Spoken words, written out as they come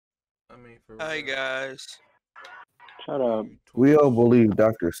I mean, for Hi real. guys. Shut up. We all believe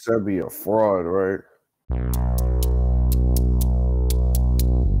Dr. Sebi a fraud, right?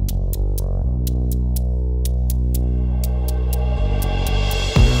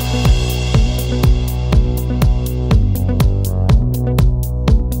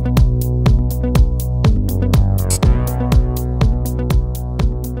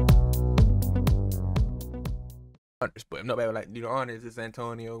 But no, baby, like, do the honors. It's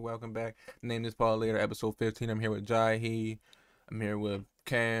Antonio. Welcome back. Name this Paul later, episode 15. I'm here with Jahi. I'm here with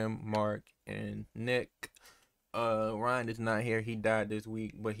Kam, Marc, and Nick. Ryan is not here. He died this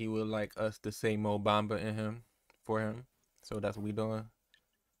week, but he would like us to say Mo Bamba in him for him. So that's what we doing.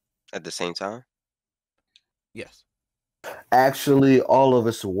 At the same time? Yes. Actually, all of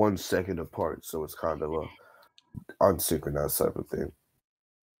us are 1 second apart, so it's kind of a unsynchronized type of thing.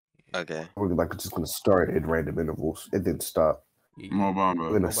 Okay. We're like just gonna start at random intervals and then stop. Mo Bamba.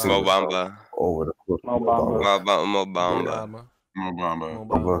 We're gonna sing Mo Bamba. over the course. Mo Bamba. Mo Bamba. Mo Bamba. Mo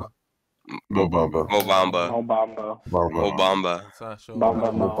Bamba. Mo Bamba. Mo Bamba. Mo Bamba. Mo Bamba. Sasha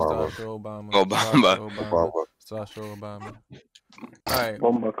Bamba. Obama. Mo Bamba. Bamba. Sasha Obama. Alright.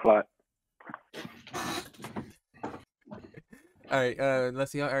 Bomba clot. Alright,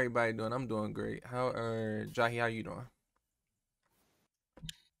 let's see how everybody doing. I'm doing great. How Jahi, how you doing?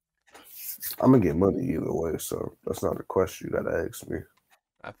 I'm gonna get money either way, so that's not a question you gotta ask me.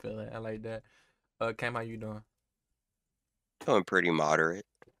 I feel it. I like that. Kam, how you doing? Doing pretty moderate.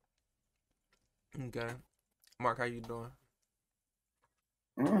 Okay. Marc, how you doing?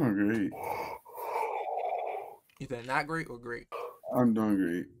 I'm great. You said not great or great? I'm doing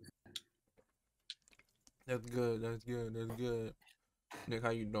great. That's good. That's good. That's good. Nick,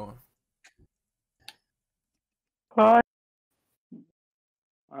 how you doing? Hi.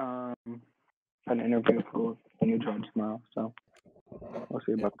 An interview for the new judge tomorrow, so we'll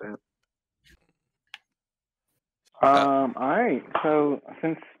see about that. Alright, so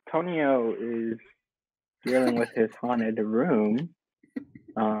since Tonio is dealing with his haunted room,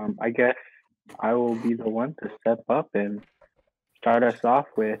 I guess I will be the one to step up and start us off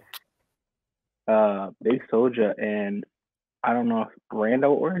with Big Soulja and I don't know if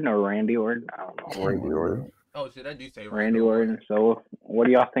Rando Orton or Randy Orton. I don't know. Randy Orton. Oh shit, I do say Randy Orton. So what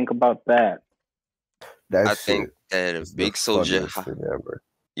do y'all think about that? I think that Big Soulja.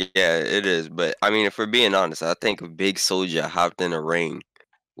 Yeah, it is. But I mean, if we're being honest, I think if Big Soulja hopped in a ring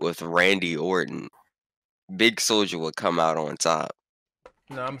with Randy Orton, Big Soulja would come out on top.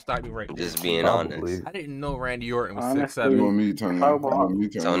 No, I'm starting right there. Just being honest. I didn't know Randy Orton was Honestly, 6'7". You on me, Tonio?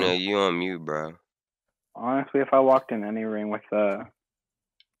 Tonio, you on mute, bro. Honestly, if I walked in any ring with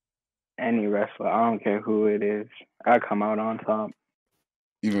any wrestler, I don't care who it is, I'd come out on top.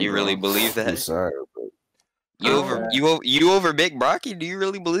 You really believe that? I'm sorry, but You over Big Brocky? Do you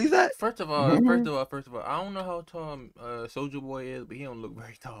really believe that? First of all, I don't know how tall Soulja Boy is, but he don't look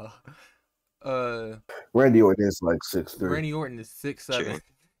very tall. Randy Orton is like 6'3". Randy Orton is 6'7".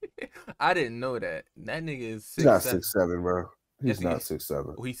 I didn't know that. That nigga is 6'7". He's not 6'7", bro. He's not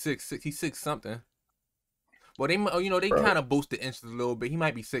 6'7". Well, he's 6'6". He's 6 something. Well, they kind of boosted inches a little bit. He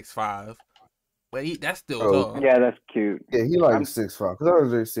might be 6'5", but that's still tall. Yeah, that's cute. Yeah, he like 6'5". Because I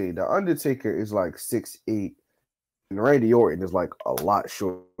was just saying, the Undertaker is like 6'8", and Randy Orton is like a lot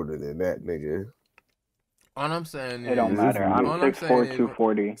shorter than that nigga. All I'm saying is, it don't matter. I'm 6'4",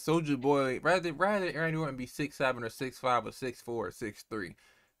 240. Soulja Boy, rather Randy Orton be 6'7" or 6'5" or 6'4" or 6'3".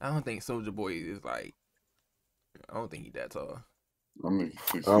 I don't think Soulja Boy is like. I don't think he's that tall. I don't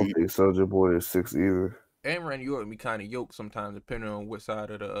think Soulja Boy is 6 either. And Randy Orton be kind of yoked sometimes, depending on what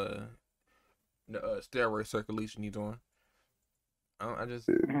side of the steroid circulation he's on. I just.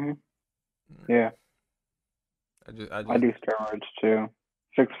 Yeah. I do steroids too.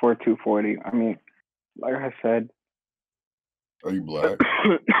 6'4", 240. I mean, like I said. Are you black?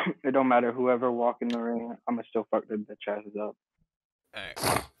 It don't matter whoever walk in the ring. I'ma still fuck their bitch asses up.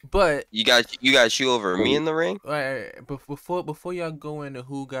 Right. But you got you over me in the ring. All right. But before y'all go into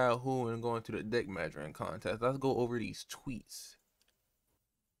who got who and go into the dick measuring contest, let's go over these tweets.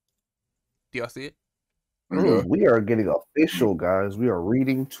 Do y'all see it? We are getting official, guys. We are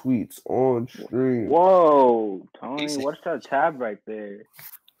reading tweets on stream. Whoa, Tony, what's that tab right there?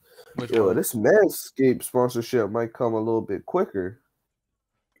 Yo, this Manscaped sponsorship might come a little bit quicker.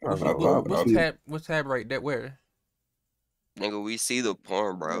 What's tab right there? Where? Nigga, we see the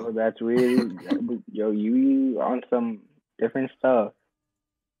porn, bro. Oh, that's really yo. You on some different stuff.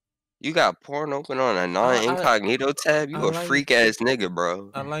 You got porn open on a non-incognito tab. You a freak ass nigga,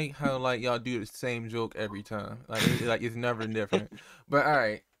 bro. I like how y'all do the same joke every time. It's never different. But all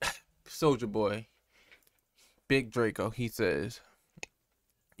right, Soulja Boy, Big Draco. He says,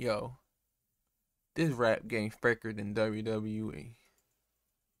 "Yo, This rap game faker than WWE. They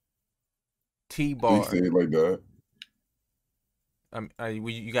T-Bar. say it like that.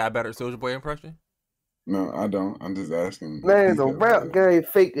 You got a better Soulja Boy impression? No, I don't. I'm just asking. Man, the rap game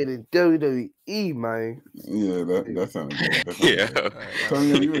faker than WWE, man. Yeah, that sounded good. Yeah.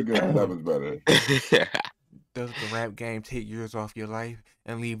 Tonio, you were good, but that was better. Does the rap game take years off your life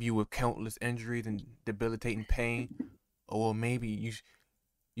and leave you with countless injuries and debilitating pain? Or maybe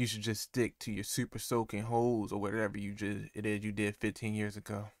you should just stick to your super soaking holes or whatever you did 15 years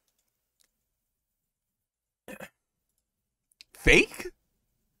ago. Fake?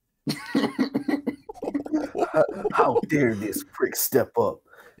 How dare this prick step up?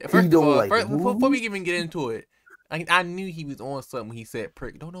 First of all, before we even get into it, I knew he was on something when he said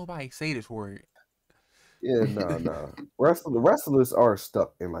prick. Don't nobody say this word. Yeah, no. Wrestlers are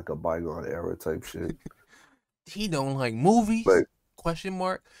stuck in like a bygone era type shit. He don't like movies? Like, question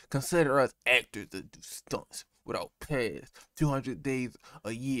mark. Consider us actors that do stunts without pay, 200 days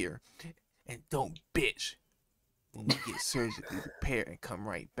a year, and don't bitch when we get surgically repaired and come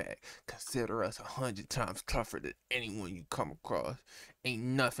right back. Consider us 100 times tougher than anyone you come across. Ain't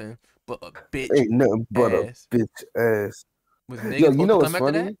nothing but a bitch. Ain't nothing but ass. a bitch ass. Was niggas Yo, you know what's come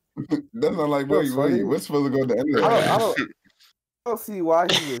funny? That's not like wait. What's supposed to go at the end of that? I don't see why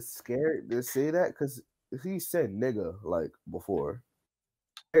he was scared to say that, because he said nigga like before.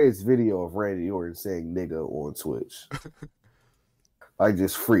 There's video of Randy Orton saying nigga on Twitch. Like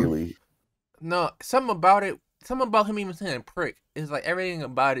just freely. No, something about him even saying prick. It's like everything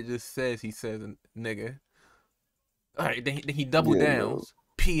about it just says he says a nigga. Alright, then he double downs. No.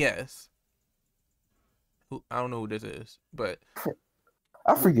 P.S. I don't know who this is, but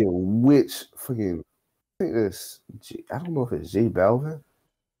I forget which freaking. I think it's I don't know if it's J Balvin.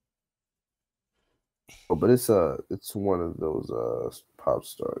 Oh, but it's one of those pop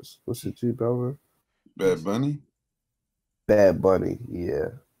stars. What's it, J Balvin? Bad Bunny? Bad Bunny, yeah.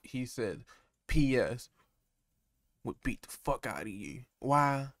 He said, P.S. would beat the fuck out of you.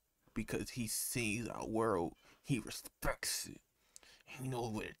 Why? Because he sees our world. He respects it. He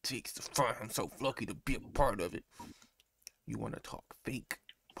knows what it takes to find himself lucky to be a part of it. You want to talk fake?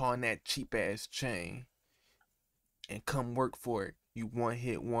 Pawn that cheap ass chain and come work for it. You one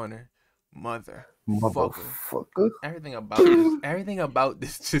hit wonder, motherfucker. Everything about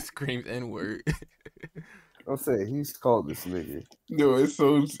this just screams N-word. I'm saying he's called this nigga. No, it's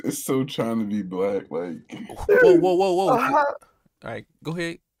so trying to be black. Like, whoa. All right, go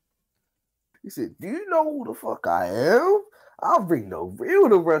ahead. He said, "Do you know who the fuck I am? I'll bring the real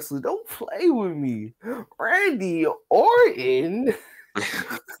to wrestling. Don't play with me, Randy Orton."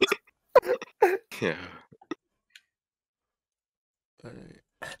 Yeah.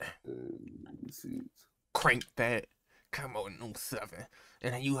 Crank that. Come on, 07.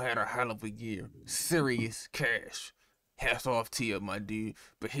 And then you had a hell of a year. Serious cash. Hats off to you, my dude.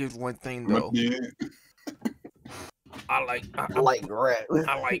 But here's one thing, though. I like rap.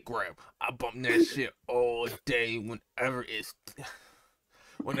 I like rap. I bump that shit all day whenever it's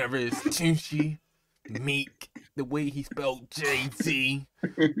Tunechi, Meek, the way he spelled JT.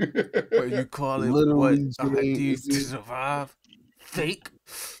 What you call it? Literally what I do to survive? Fake?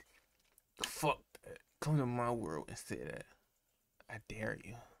 Fuck that. Come to my world and say that. I dare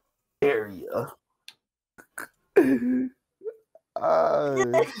you. Dare you.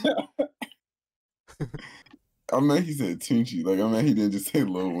 I mean, he said Tunechi. Like, I mean, he didn't just say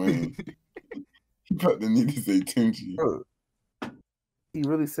Lil Wayne. He probably need to say Tunechi. He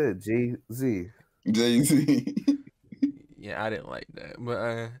really said Jay-Z. Jay-Z. Yeah, I didn't like that.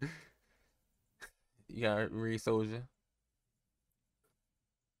 But you gotta read Soulja.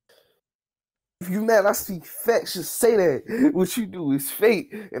 If you mad, I speak facts. Just say that. What you do is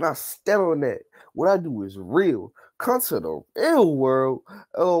fake, and I stand on that. What I do is real. Come to the real world.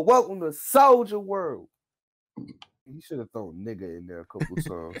 Welcome to Soulja world. You should have thrown nigga in there a couple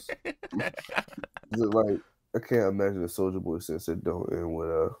times. Like, I can't imagine a Soulja Boy since it don't end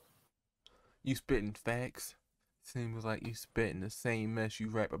with You spitting facts. Seems like you spitting the same mess you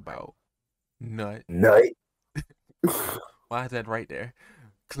rap about. Nut. Why is that right there?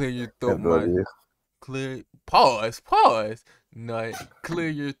 Clear your throat, Pause. Nut. Clear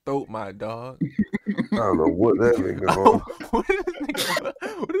your throat, my dog. I don't know what that nigga on. What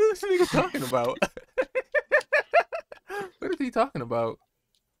is this nigga talking about? What is he talking about?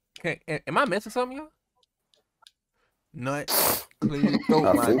 Am I missing something, y'all? Nut. Clear your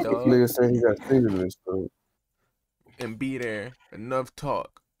throat, my dog. Nigga saying he got fingers in his throat. And be there. Enough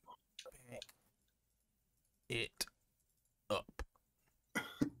talk. Back it up.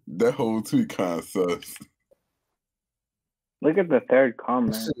 That whole tweet kind of sus. Look at the third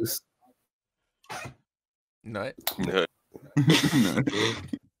comment. Nut. Nut.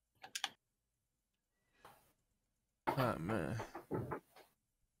 Oh man.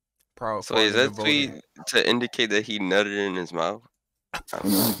 Proud So is that voting. tweet to indicate that he nutted in his mouth?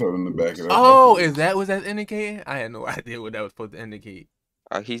 And then he told him to back it up. Oh, is that what that's indicating? I had no idea what that was supposed to indicate.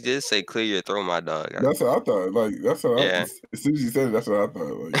 He did say clear your throat, my dog. That's what I thought. Like that's what Yeah. as soon as you said it, that's what I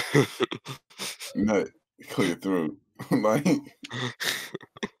thought. Like nut, clear your throat. Like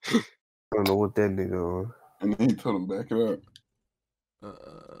I don't know what that nigga on. And then he told him back it up.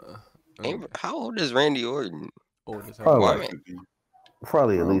 How old is Randy Orton? Old as hell.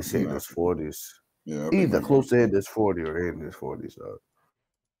 Probably at least in his 40s. Yeah, either close to in his 40 or in his 40s.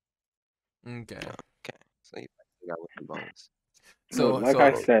 Okay. So he got with the bones. So like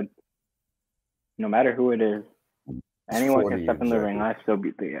I said, no matter who it is, anyone can step in the ring. I still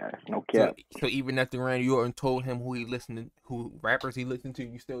beat the ass. No cap. So even after Randy Orton told him who rappers he listened to,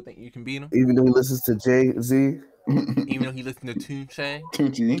 you still think you can beat him? Even though he listens to Jay-Z? Even though he listened to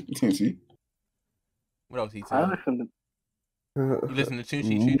Tunchi. What else he said? You listen to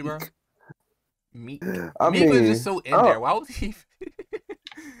Tunchi too, bro? Meek. Meek was just so in there. Why was he?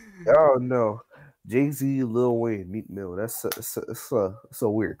 Oh no, Jay-Z, Lil Wayne, Meek Mill. It's a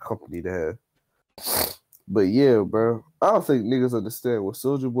weird company to have. But yeah, bro, I don't think niggas understand what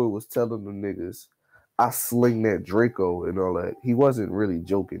Soulja Boy was telling them niggas. I sling that Draco and all that. He wasn't really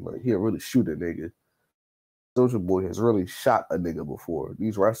joking. Like he'll really shoot a nigga. Soulja Boy has really shot a nigga before.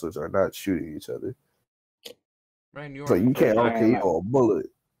 These wrestlers are not shooting each other. Randy So you can't you a bullet.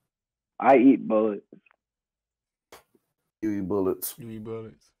 I eat bullets. You eat bullets. You eat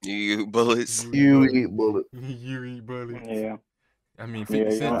bullets. You eat bullets. You eat bullets. You eat bullets. Yeah. I mean,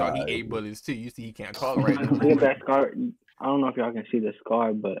 50 Cent thought he ate bullets too. You see, he can't talk right now. Look at that scar. I don't know if y'all can see the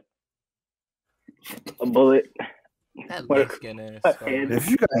scar, but a bullet. That light skin ass scar. If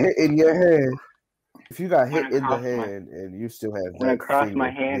you got hit in your hand, and you still have when I cross my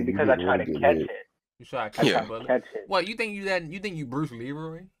hand because I try to catch it. You try to catch a bullet. What you think you think you Bruce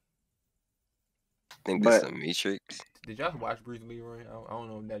Leroy? I think this is the Matrix. Did y'all watch Bruce Leroy? I don't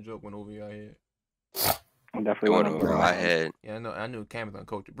know if that joke went over your head. I definitely went over my head. Yeah, I knew Kam's on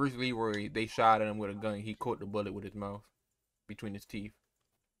coach. Bruce Leroy, they shot at him with a gun. He caught the bullet with his mouth between his teeth.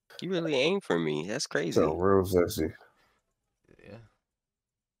 He really aimed for me. That's crazy. So real sexy. Yeah.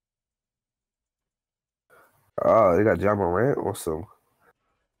 Oh, they got John Morant or some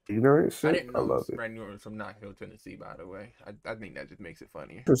ignorant shit. I didn't know love it. Randy Orton from Knoxville, Tennessee, by the way. I think that just makes it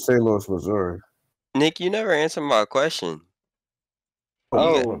funnier. From St. Louis, Missouri. Nick, you never answered my question.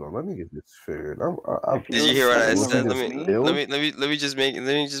 Hold on, let me get this figured. Did you hear what I said? Let me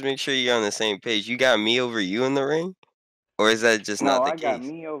just make sure you're on the same page. You got me over you in the ring, or is that just not the case? No, I got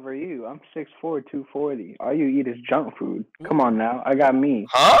me over you. I'm 6'4", 240. All you eat is junk food. Come on now, I got me.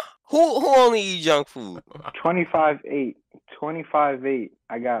 Huh? Who only eat junk food? 25'8", 25'8".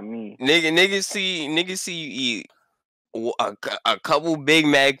 I got me. Niggas see you eat a couple Big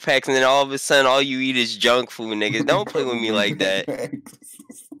Mac packs, and then all of a sudden, all you eat is junk food, niggas. Don't play with me like that.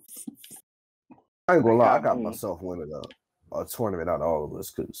 I ain't gonna lie, I got myself winning a tournament out of all of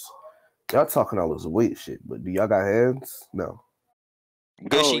us, because y'all talking all this weight shit, but do y'all got hands? No.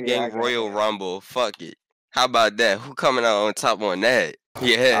 Gushy Gang Royal Rumble. Fuck it. How about that? Who coming out on top on that?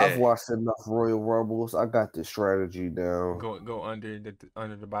 Yeah. I've watched enough Royal Rumbles. I got the strategy down. Go under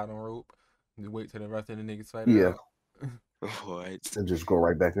the bottom rope. And wait till the rest of the niggas fight. Yeah. What? And just go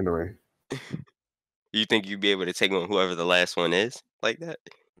right back in the ring. You think you'd be able to take on whoever the last one is like that?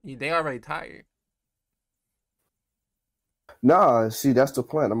 Yeah, they already tired. Nah, see, that's the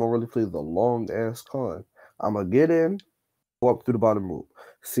plan. I'm gonna really play the long ass con. I'm gonna get in, go up through the bottom rope.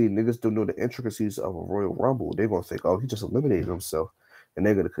 See, niggas don't know the intricacies of a Royal Rumble. They're gonna think, oh, he just eliminated himself. And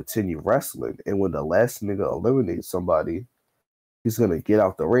they're gonna continue wrestling. And when the last nigga eliminates somebody, he's gonna get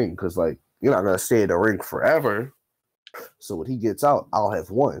out the ring. Cause like you're not gonna stay in the ring forever. So when he gets out, I'll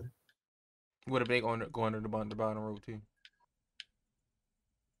have won. What if they go under the bottom rope too?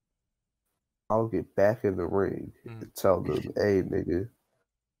 I'll get back in the ring and tell them, hey, nigga,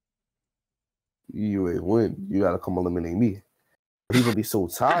 you ain't win. You gotta come eliminate me. He's gonna be so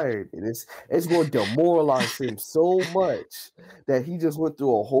tired, and it's gonna demoralize him so much that he just went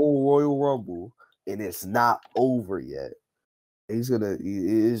through a whole Royal Rumble and it's not over yet. It's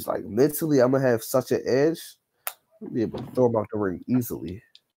like mentally, I'm gonna have such an edge. I'll be able to throw him out the ring easily.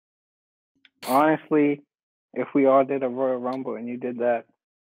 Honestly, if we all did a Royal Rumble and you did that,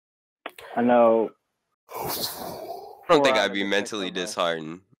 I know. I don't think I'd be mentally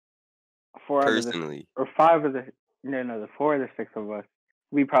disheartened. Personally. The 4 of the 6 of us,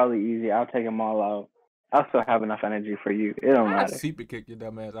 we probably easy. I'll take them all out. I'll still have enough energy for you. It don't matter. Super kick your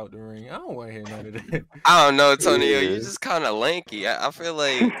dumb ass out the ring. I don't want to hear none of that. I don't know, Tonio. You just kind of lanky. I feel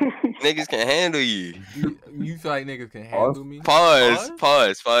like niggas can handle you. You feel like niggas can handle me? Pause.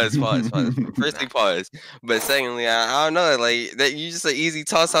 Firstly, pause. But secondly, I don't know. Like that, you just an easy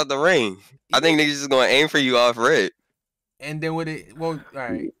toss out the ring. I think niggas just gonna aim for you off rip. And then with it, well, all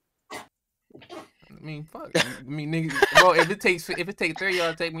right. I mean, fuck. I mean, niggas. Well, if it takes 3 of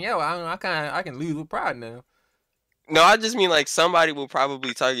y'all to take me out, I can lose with pride now. No, I just mean like somebody will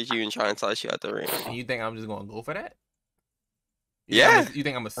probably target you and try and toss you out the ring. And you think I'm just gonna go for that? You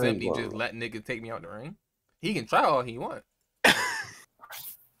think I'm gonna simply just let niggas take me out the ring? He can try all he want.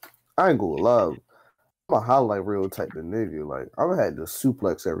 I ain't gonna lie. I'm a highlight reel type of nigga. Like, I'm gonna have to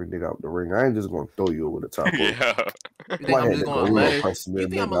suplex every nigga out the ring. I ain't just gonna throw you over the top rope. You think I'm just gonna let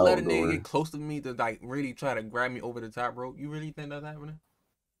a nigga get close to me to like really try to grab me over the top rope? You really think that's happening?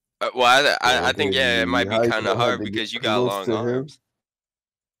 Well, I think it might be kind of hard because you got long arms.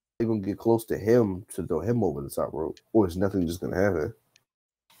 They're gonna get close to him to throw him over the top rope, or is nothing just gonna happen?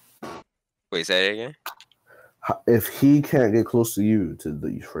 Wait, say that again. If he can't get close to you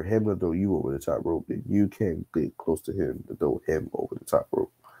for him to throw you over the top rope, then you can't get close to him to throw him over the top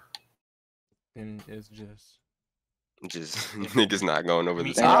rope. And it's just niggas not going over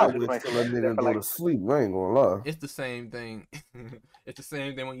the top. I would tell a nigga go to sleep. I ain't gonna lie. It's the same thing. It's the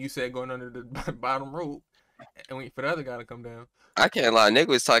same thing when you said going under the bottom rope and wait for the other guy to come down. I can't lie. Nick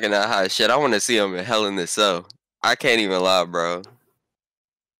was talking that high shit. I want to see him in Hell in the Cell. I can't even lie, bro.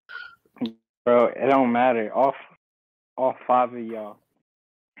 Bro, it don't matter. All 5 of y'all,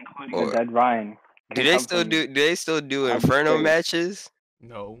 including the dead Ryan. Do they still do Inferno matches?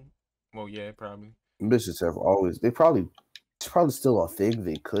 No. Well, yeah, probably. Bitches have always. It's probably still a thing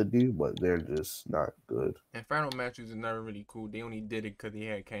they could do, but they're just not good. Inferno matches are never really cool. They only did it because he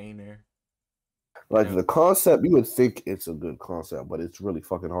had Kane there. Like the concept, you would think it's a good concept, but it's really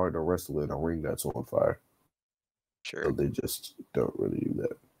fucking hard to wrestle in a ring that's on fire. Sure. So they just don't really do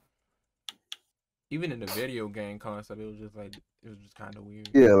that. Even in the video game concept, it was just kind of weird.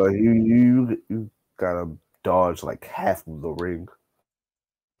 Yeah, like you gotta dodge like half of the ring.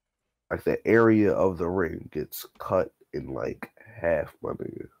 Like the area of the ring gets cut in like half, my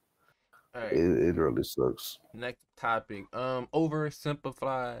nigga. Right. It really sucks. Next topic.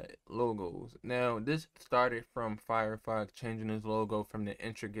 Oversimplified logos. Now this started from Firefox changing his logo from the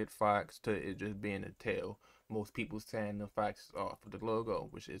intricate fox to it just being a tail. Most people saying the fox is off of the logo,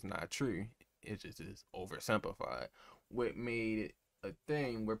 which is not true. It just is oversimplified. What made it a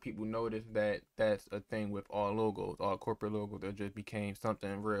thing where people noticed that that's a thing with all logos, all corporate logos, that just became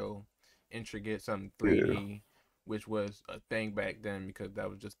something real intricate, something 3D, which was a thing back then because that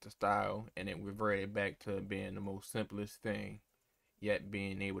was just the style, and it reverted back to being the most simplest thing, yet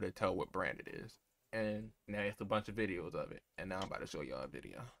being able to tell what brand it is. And now it's a bunch of videos of it, and now I'm about to show y'all a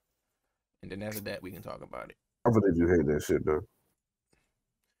video. And then after that, we can talk about it. I really do hate that shit, though.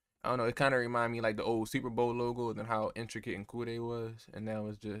 I don't know, it kind of reminded me like the old Super Bowl logos and how intricate and cool they was, and now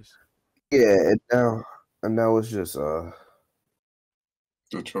it's just... Yeah, and now it's just the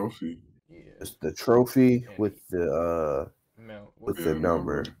trophy. Yeah. It's the trophy with the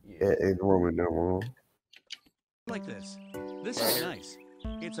number. Yeah, and Roman numeral. Like this. This is nice.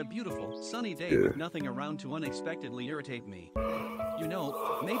 It's a beautiful, sunny day with nothing around to unexpectedly irritate me. You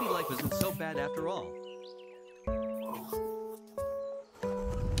know, maybe life isn't so bad after all.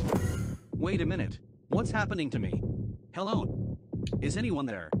 Wait a minute. What's happening to me? Hello? Is anyone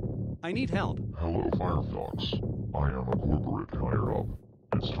there? I need help. Hello, Firefox. I am a corporate higher-up.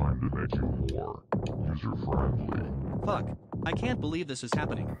 It's time to make you more user-friendly. Fuck. I can't believe this is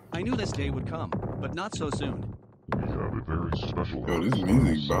happening. I knew this day would come, but not so soon. We have a very special this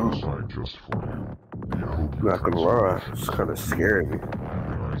music side just for you. I'm not gonna lie, it's kind of scaring me.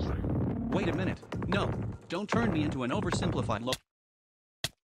 Wait a minute. No, don't turn me into an oversimplified look.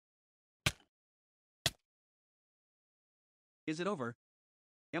 Is it over?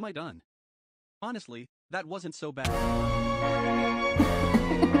 Am I done? Honestly, that wasn't so bad.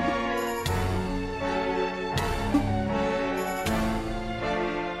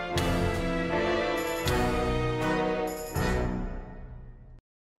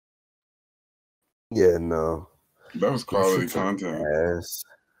 Yeah, no. That was quality content.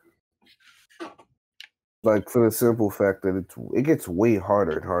 Like, for the simple fact that it gets way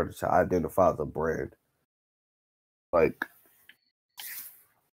harder and harder to identify the brand. Like,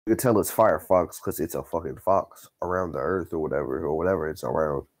 you can tell it's Firefox because it's a fucking fox around the earth or whatever it's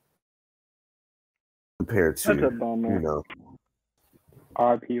around. Compared to, you know.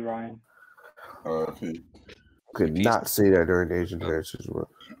 RP Ryan. RP. Could not say that during the Asian Heritage Month.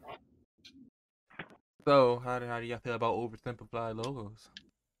 So, how do y'all feel about oversimplified logos?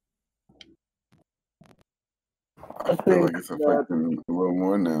 I feel like it's affecting a little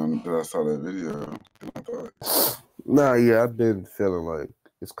more now that I saw that video than I thought. Nah, yeah, I've been feeling like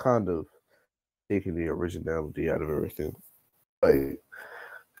it's kind of taking the originality out of everything. Like,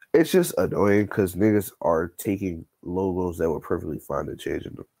 it's just annoying because niggas are taking logos that were perfectly fine and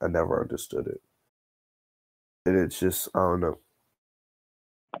changing them. I never understood it. And it's just, I don't know.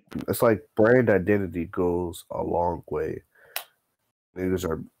 It's like brand identity goes a long way. Niggas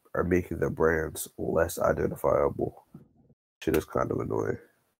are making their brands less identifiable. Shit is kind of annoying.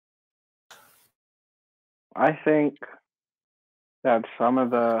 I think that some of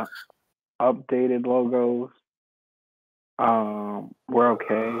the updated logos were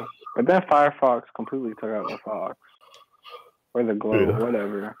okay, but then Firefox completely took out the fox or the globe,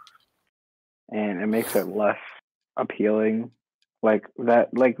 whatever, and it makes it less appealing. Like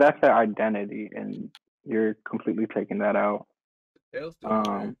that's their identity, and you're completely taking that out. Tail's still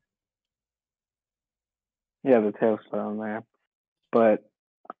on there. Yeah, the tail's still on there, but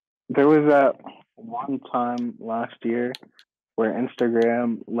there was that one time last year where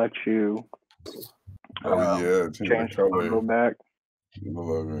Instagram let you change the logo back.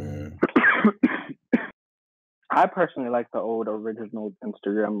 I personally like the old original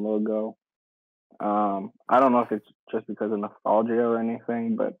Instagram logo. I don't know if it's just because of nostalgia or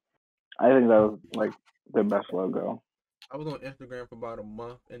anything, but I think that was like the best logo. I was on Instagram for about a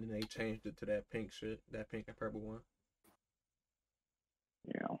month, and then they changed it to that pink shit, that pink and purple one.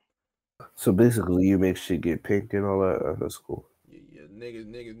 Yeah. So basically, you make shit get pink and all that. That's cool. Yeah,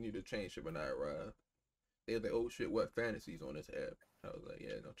 niggas need to change shit when I arrive. They was like, oh shit, what fantasies on this app? I was like,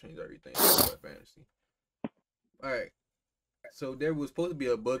 yeah, don't change everything. What fantasy? Alright. So there was supposed to be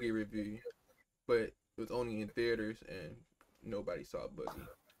a Boogie review, but it was only in theaters and nobody saw Boogie.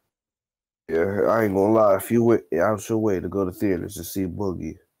 Yeah, I ain't gonna lie. If you went out your way to go to theaters to see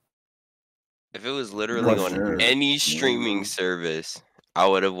Boogie. If it was literally on any streaming service, I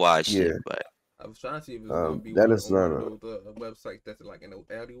would have watched it, but I was trying to see if it was gonna be that on is not those websites that's like in those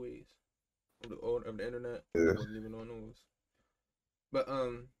alleyways of the internet. Yeah. It wasn't even on those. But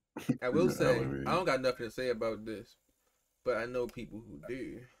I will say I don't got nothing to say about this, but I know people who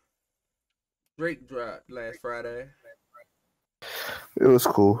do. Drake dropped last Friday. It was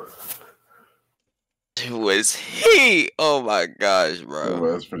cool. It was heat. Oh my gosh, bro. It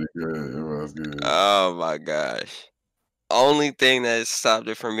was pretty good. It was good. Oh my gosh. Only thing that stopped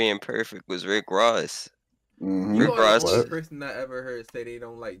it from being perfect was Rick Ross. Mm-hmm. You are the only person I ever heard say they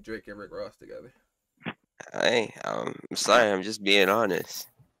don't like Drake and Rick Ross together. Hey, I'm sorry, I'm just being honest.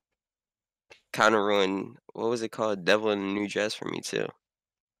 Kind of ruined, what was it called? Devil in a New Dress for me too.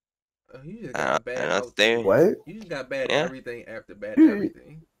 You just got bad. What? You just got bad everything after bad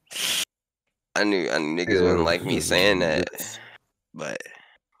everything. I knew niggas wouldn't like me saying that, but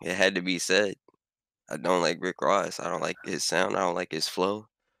it had to be said. I don't like Rick Ross. I don't like his sound. I don't like his flow.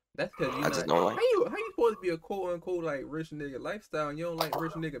 That's because you just don't like. How you supposed to be a quote unquote like rich nigga lifestyle and you don't like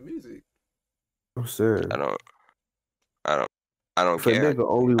rich nigga music? I'm serious. I don't if care. If a nigga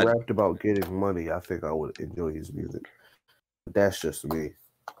only rapped about getting money, I think I would enjoy his music. That's just me.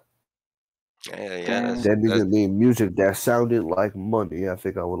 Yeah. That nigga made music that sounded like money. I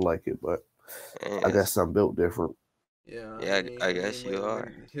think I would like it, but I guess I'm built different. Yeah, I guess you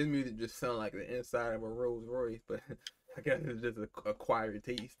are. His music just sounds like the inside of a Rolls Royce, but I guess it's just a acquired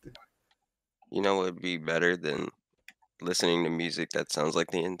taste. You know what would be better than listening to music that sounds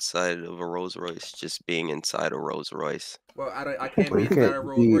like the inside of a Rolls Royce, just being inside a Rolls Royce? Well, I can't be inside a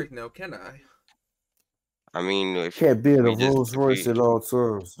Rolls Royce now, can I? I mean, if can't be in a Rolls Royce at all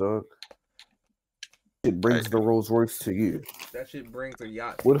times, dog. It brings the Rolls Royce to you. That shit brings a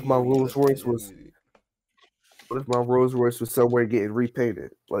yacht. What if my Rolls Royce was? What if my Rolls Royce was somewhere getting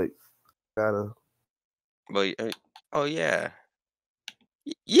repainted? Like, gotta. But oh yeah,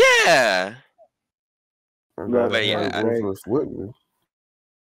 yeah. But yeah, Rolls Royce with me.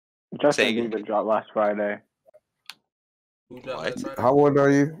 Justin Bieber dropped last Friday. Who dropped last Friday? How old are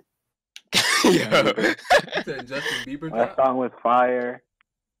you? You said Justin Bieber dropped? That song was fire.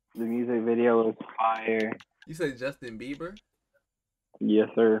 The music video was fire. You said Justin Bieber? Yes,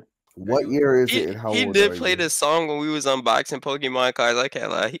 sir. What year is it and how old are you? He did play this song when we was unboxing Pokemon cards. I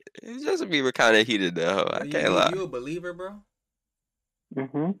can't lie. Justin Bieber kind of heated though. I can't lie. You a believer, bro?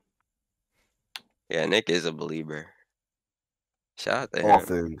 Mm-hmm. Yeah, Nick is a believer. Shout out to all him.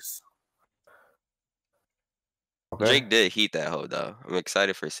 Things. Okay. Drake did heat that hoe though. I'm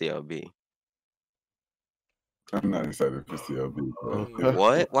excited for CLB. I'm not excited for CLB. Bro.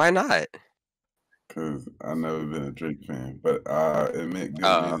 What? Why not? Because I've never been a Drake fan, but it meant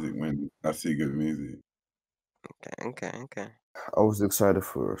good music when I see good music. Okay. I was excited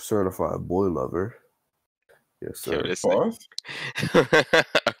for Certified Boy Lover. Yes, sir. Pause.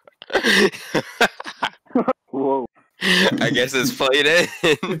 Whoa. I guess it's played in.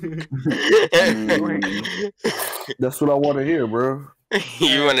 That's what I want to hear, bro.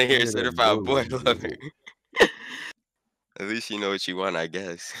 You want to hear Yeah, Certified Boy boy. Lover? At least you know what you want, I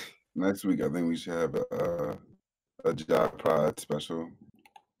guess. Next week, I think we should have a job pod special.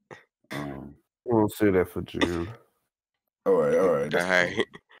 We'll say that for June. All right. All right.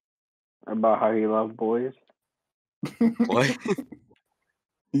 About how he loves boys. What?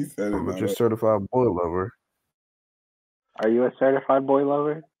 He said I'm it. just Certified Boy Lover. Are you a certified boy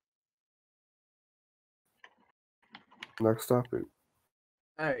lover? Next topic.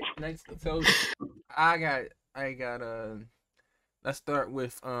 All right, next. So I got. Let's start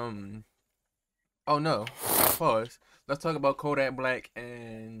with Oh no, pause. Let's talk about Kodak Black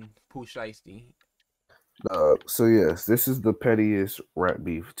and Pooh Shiesty. So yes, this is the pettiest rap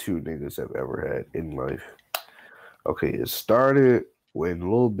beef two niggas have ever had in life. Okay, it started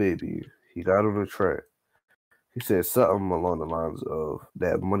when Lil Baby, he got on the track. He said something along the lines of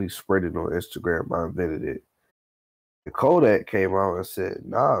that money spreading on Instagram, I invented it. And Kodak came out and said,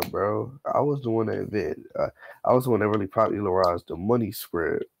 nah, bro, I was the one that invented. I was the one that really popularized the money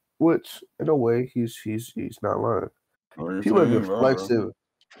spread. Which, in a way, he's not lying. People have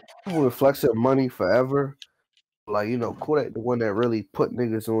been flexing money forever. Like, you know, Kodak, the one that really put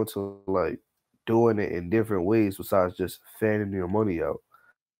niggas onto like doing it in different ways besides just fanning your money out.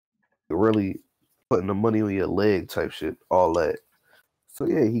 Really putting the money on your leg type shit, all that. So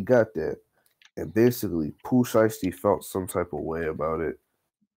yeah, he got that. And basically, Pooh Shiesty felt some type of way about it.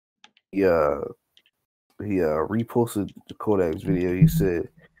 He reposted the Kodak's video. He said,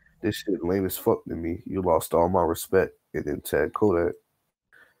 "This shit lame as fuck to me. You lost all my respect." And then tagged Kodak.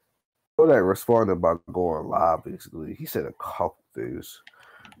 Kodak responded by going live. Basically, he said a couple things.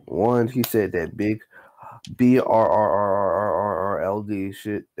 One, he said that big BRRRRRRLD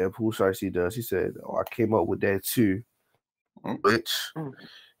shit that Pooh Shiesty does. He said, "Oh, I came up with that too." Which,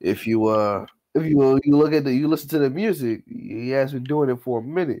 if you listen to the music, he has been doing it for a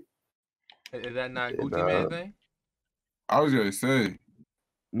minute. Is that not Gucci Man thing? I was gonna say.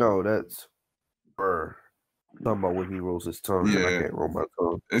 No, that's Burr. Talking about when he rolls his tongue. Yeah, I can't roll my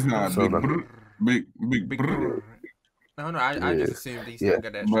tongue. It's not so big. No, I just assumed he still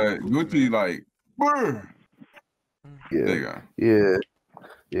got that. But Gucci like Burr. Yeah,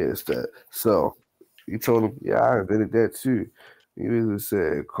 it's that. So he told him, "Yeah, I invented that too." He just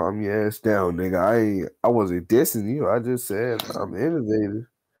said, "Calm your ass down, nigga. I wasn't dissing you. I just said I'm innovative."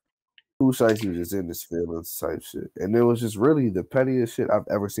 Pooh Shiesty was just in this feelings type shit, and it was just really the pettiest shit I've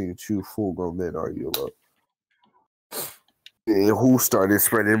ever seen two full-grown men argue about. And who started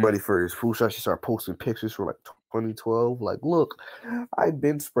spreading money first? Pooh Shiesty started posting pictures from like 2012. Like, look, I've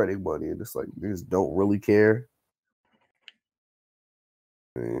been spreading money, and it's like niggas don't really care.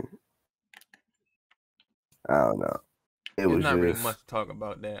 Man. I don't know. It's not really much to talk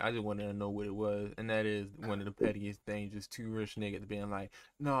about that. I just wanted to know what it was, and that is one of the pettiest things. Just two rich niggas being like,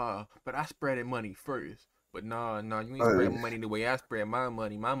 "Nah, but I spreaded money first." But nah, you ain't spread money the way I spread my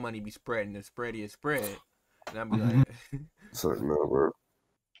money. My money be spreading the spreadiest spread, and I be like, "It's like, no, bro,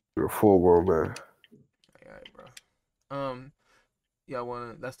 you're a full-grown man." All right, bro.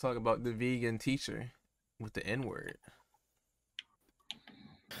 Let's talk about the vegan teacher with the N-word.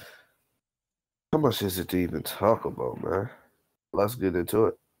 How much is it to even talk about, man? Let's get into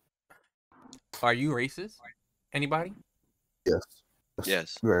it. Are you racist? Anybody? Yes.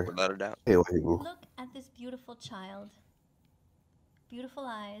 Without a doubt. Look at this beautiful child. Beautiful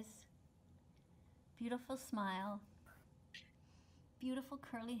eyes. Beautiful smile. Beautiful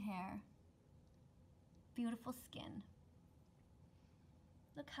curly hair. Beautiful skin.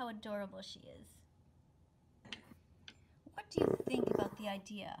 Look how adorable she is. What do you think about the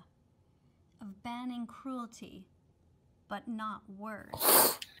idea of banning cruelty, but not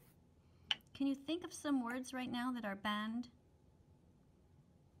words? Can you think of some words right now that are banned?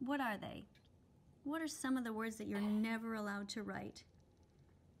 What are they? What are some of the words that you're never allowed to write?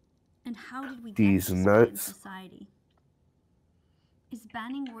 And how did we get These this way in nuts. society? Is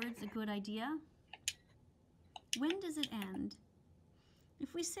banning words a good idea? When does it end?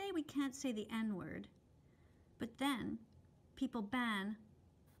 If we say we can't say the N-word, but then people ban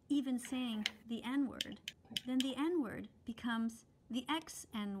even saying the N-word, then the N-word becomes the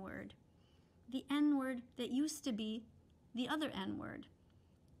X-N-word. The N-word that used to be the other N-word.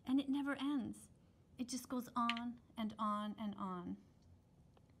 And it never ends. It just goes on and on and on.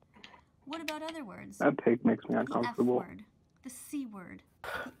 What about other words? That take makes me uncomfortable. The F-word, the C word,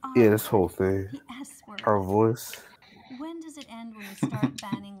 the R Yeah, this word, whole thing. the S word. Our voice. When does it end when we start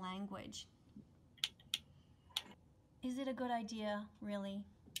banning language? Is it a good idea, really?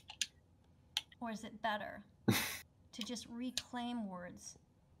 Or is it better to just reclaim words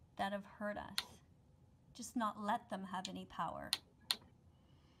that have hurt us? Just not let them have any power.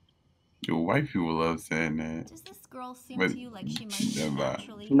 Yo, white people love saying that. Does this girl seem to you like she might be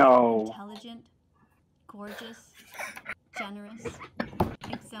naturally intelligent, gorgeous, generous,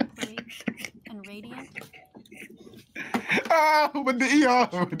 exemplary, and radiant? Ah, with the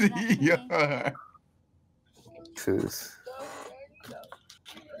ER, with the ER.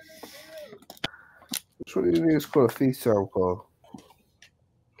 Which one do you think is called a FaceTime call?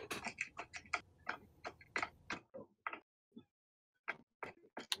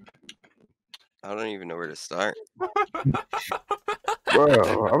 I don't even know where to start. Bro,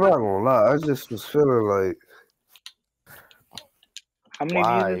 I'm not gonna lie. I just was feeling like, how many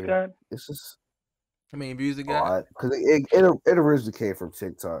views it got? It's just how many views it got? Because it originally came from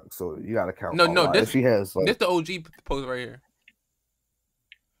TikTok, so you gotta count. No, this she has like this the OG post right here.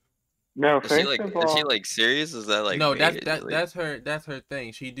 No, is she like serious? Is that like no? That's her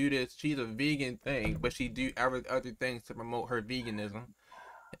thing. She do this. She's a vegan thing, but she do other things to promote her veganism.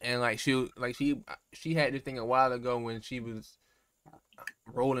 And like she had this thing a while ago when she was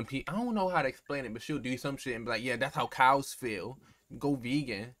rolling people. I don't know how to explain it, but she'll do some shit and be like, "Yeah, that's how cows feel. Go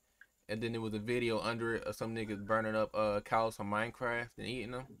vegan." And then there was a video under it of some niggas burning up cows from Minecraft and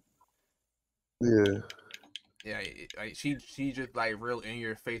eating them. Yeah. Yeah, like she just like real in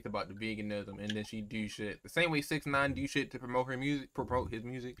your face about the veganism, and then she do shit the same way 6ix9ine do shit to promote his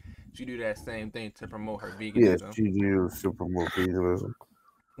music. She do that same thing to promote her veganism. Yeah, she do to promote veganism,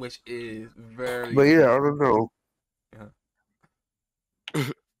 which is very. But yeah, I don't know. Yeah.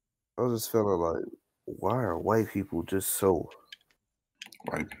 I was just feeling like, why are white people just so?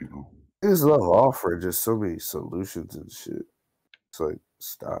 White people. They just love offering just so many solutions and shit. It's like,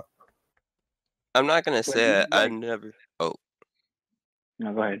 stop. I'm not gonna say I've never. Oh.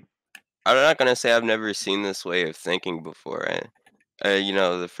 No, go ahead. I'm not gonna say I've never seen this way of thinking before. You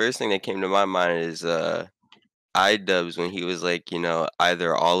know, the first thing that came to my mind is iDubbbz when he was like, you know,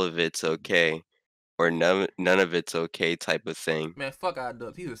 either all of it's okay or none of it's okay type of thing. Man, fuck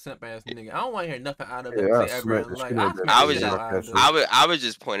iDubbbz. He's a simp ass nigga. I don't want to hear nothing out of him say ever in life. I was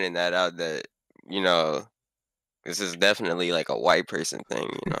just pointing that out that, you know, this is definitely like a white person thing,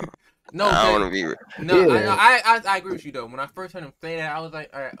 you know. No, I don't want to be. No, yeah. I agree with you though. When I first heard him say that, I was like,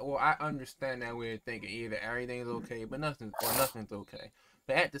 all right, well, I understand that way of thinking. Either everything's okay, but nothing's okay.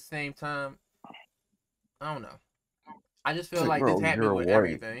 But at the same time, I don't know. I just feel like this happened with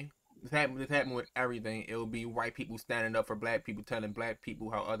everything. This happened with everything. It will be white people standing up for black people, telling black people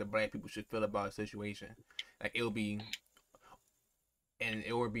how other black people should feel about a situation. Like it will be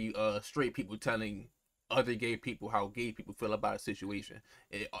straight people telling other gay people how gay people feel about a situation.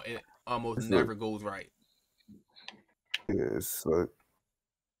 It almost never goes right. Yeah, it's like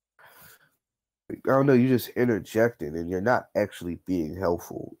I don't know, you're just interjecting and you're not actually being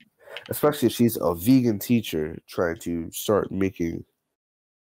helpful. Especially if she's a vegan teacher trying to start making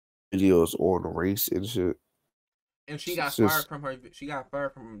videos on race and shit. And she got fired from her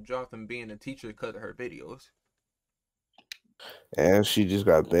job from being a teacher because of her videos. And she just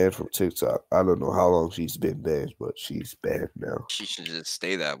got banned from TikTok. I don't know how long she's been banned, but she's banned now. She should just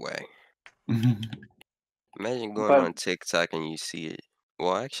stay that way. Imagine going on TikTok and you see it.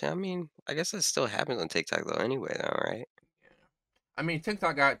 Well, actually, I mean, I guess that still happens on TikTok though anyway, though, right? Yeah. I mean,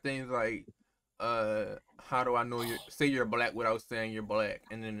 TikTok got things like, how do I know say you're black without saying you're black?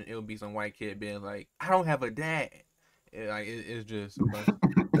 And then it'll be some white kid being like, I don't have a dad. It's just...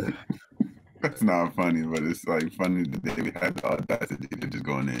 That's not funny, but it's like funny that they have the audacity to just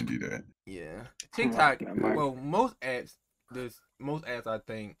go in there and do that. Yeah, TikTok. Well, most apps I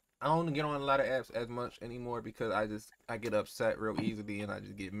think I don't get on a lot of apps as much anymore because I get upset real easily and I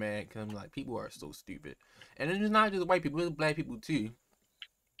just get mad because I'm like, people are so stupid. And it's not just white people; it's black people too.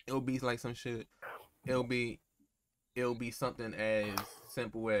 It'll be like some shit. It'll be something as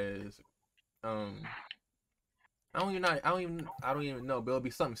simple as I don't even know, but it'll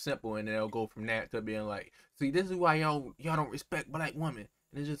be something simple, and then it'll go from that to being like, see, this is why y'all don't respect black women,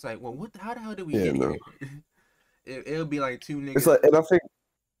 and it's just like, well, how the hell did we get here? It'll be like two niggas. It's like, and I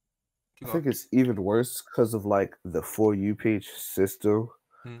think it's even worse because of like the For You page system.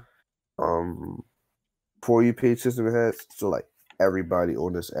 For You page system it has, so like everybody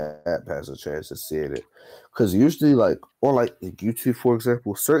on this app has a chance of seeing it, because usually like on like YouTube, for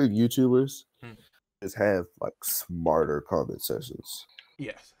example, certain YouTubers just have like smarter comment sections.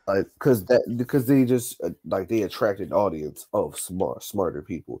 Yes. Like, because they just like they attract an audience of smarter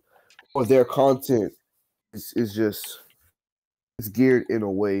people, or their content is just it's geared in a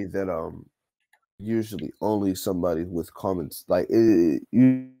way that usually only somebody with comments like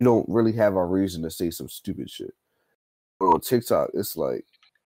you don't really have a reason to say some stupid shit. But on TikTok, it's like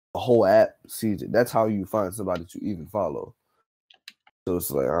a whole app sees it. That's how you find somebody to even follow. So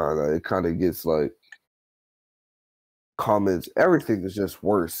it's like I don't know, it kind of gets like comments, everything is just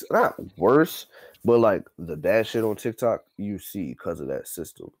worse. Not worse, but like the bad shit on TikTok you see because of that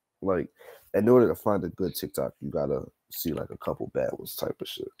system. Like in order to find a good TikTok, you gotta see like a couple bad ones type of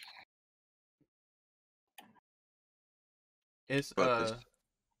shit. It's okay,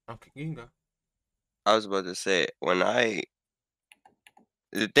 you can go. I was about to say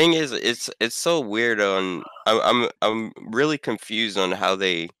the thing is it's so weird I'm really confused on how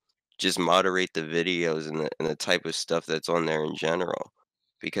they just moderate the videos and the type of stuff that's on there in general.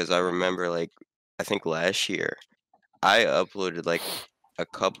 Because I remember like I think last year I uploaded like a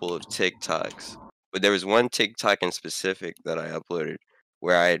couple of TikToks, but there was one TikTok in specific that I uploaded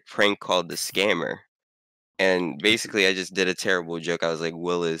where I had prank called the scammer. And basically I just did a terrible joke. I was like,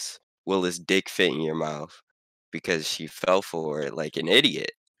 will his dick fit in your mouth? Because she fell for it like an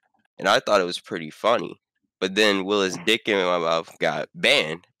idiot. And I thought it was pretty funny. But then Willa's dick in my mouth got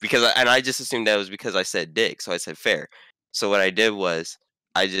banned because I just assumed that was because I said dick, so I said fair. So what I did was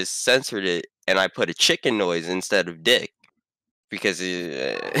I just censored it and I put a chicken noise instead of dick because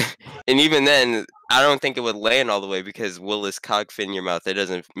and even then I don't think it would land all the way because Willa's cock fit in your mouth. It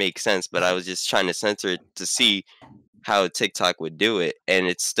doesn't make sense. But I was just trying to censor it to see how TikTok would do it, and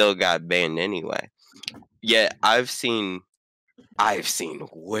it still got banned anyway. Yet I've seen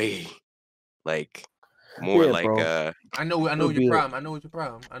way like more Yeah, like bro. I know your problem. I know what your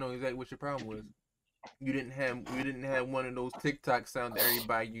problem. I know exactly what your problem was. You didn't have one of those TikTok sounds that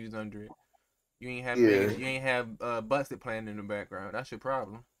everybody use under it. You ain't have Busted playing in the background. That's your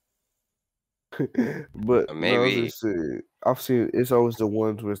problem. But maybe no, I was just saying, I've seen it's always the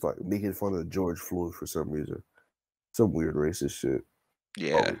ones where it's like making fun of George Floyd for some reason. Some weird racist shit.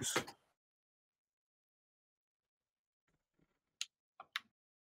 Yeah. Always.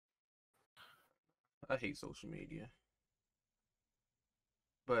 I hate social media.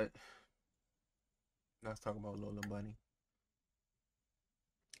 But let's talk about Lola Bunny.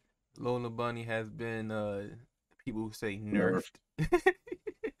 Lola Bunny has been people who say nerfed.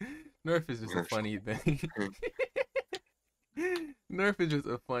 Nerf is just a funny thing. Nerf is just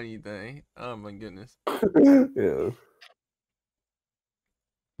a funny thing. Oh my goodness. Yeah.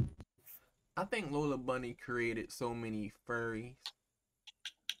 I think Lola Bunny created so many furries.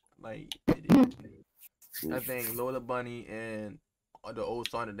 Like, I think Lola Bunny and the old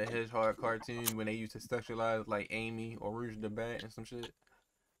Sonic the Hedgehog cartoon when they used to sexualize like Amy or Rouge the Bat and some shit.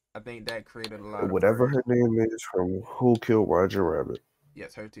 I think that created a lot of whatever furries. her name is from Who Killed Roger Rabbit.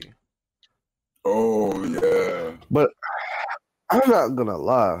 Yes, her too. Oh yeah. But I'm not gonna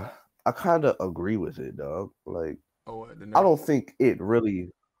lie, I kind of agree with it, dog. Like, I don't think it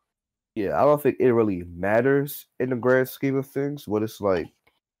really, I don't think it really matters in the grand scheme of things. But it's like,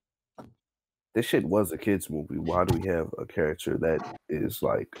 this shit was a kids movie. Why do we have a character that is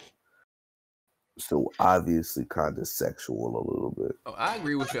like so obviously kind of sexual a little bit? Oh, I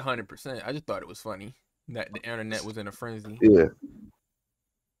agree with you 100%. I just thought it was funny that the internet was in a frenzy. Yeah.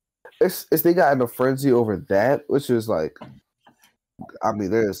 It's they got in a frenzy over that, which is like, I mean,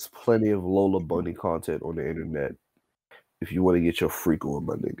 there's plenty of Lola Bunny content on the internet if you want to get your freak on,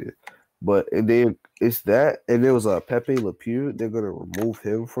 my nigga. But and then it's that, and there was a Pepe Le Pew. They're gonna remove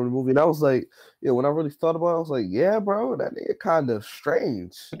him from the movie, and I was like, when I really thought about it, I was like, yeah, bro, that nigga kind of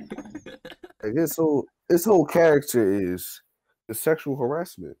strange. Like his whole character is the sexual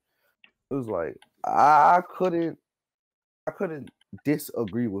harassment. It was like I couldn't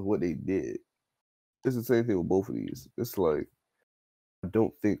disagree with what they did. It's the same thing with both of these. It's like, I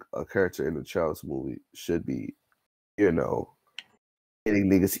don't think a character in a child's movie should be, getting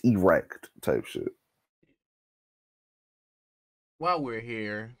niggas erect type shit. While we're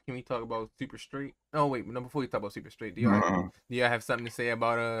here, can we talk about SuperStraight? Oh wait, no. Before we talk about SuperStraight, do y'all have something to say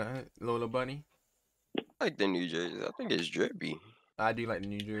about Lola Bunny? I like the New Jersey. I think it's drippy. I do like the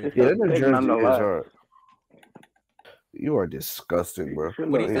New Jersey. Yeah, the New Jersey is hard. You are disgusting, bro. She's a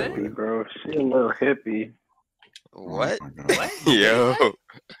little hippie, bro. She's a little hippie. What? What? Yo.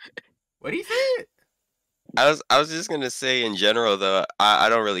 What he said? I was just gonna say in general though, I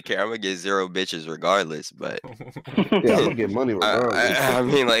don't really care. I'm gonna get 0 bitches regardless, but yeah, I'm gonna get money regardless. I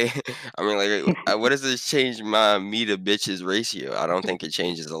mean like what does this change my me to bitches ratio? I don't think it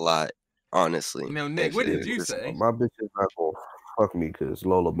changes a lot, honestly. Nick, what did you say? My bitch is not gonna fuck me because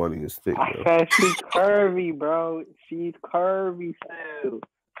Lola Bunny is thick. I said she's curvy, bro. She's curvy too.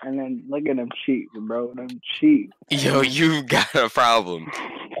 And then look at them cheeks, bro. Them cheeks. Yo, you got a problem.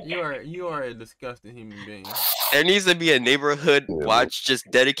 You are a disgusting human being. There needs to be a neighborhood watch just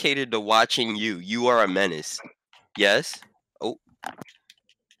dedicated to watching you. You are a menace. Yes? Oh.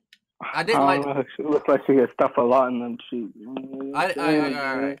 I didn't like. She looks like she gets stuff a lot in them cheeks. I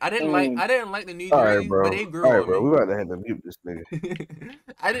didn't like the New Jersey, Alright, bro. but they grew on me. Bro. We about to have to mute this nigga.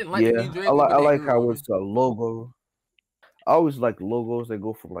 I didn't like the New Jersey. I like how it's a logo. I always like logos that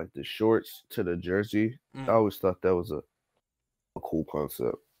go from like the shorts to the jersey. I always thought that was a cool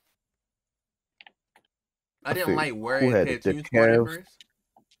concept. I didn't like where it said Toon Squad at first.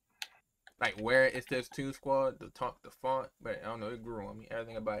 Like where it says Toon Squad, the font, but I don't know, it grew on me.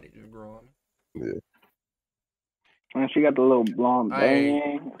 Everything about it just grew on me. Yeah. And she got the little blonde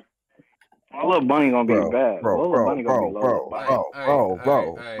bang. Lola Bunny gonna be bad. Lola Bunny gonna be bro.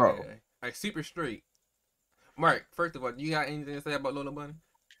 Like SuperStraight. Mark, first of all, you got anything to say about Lola Bunny?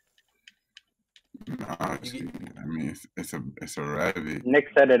 Nah, I mean, it's a rabbit. Nick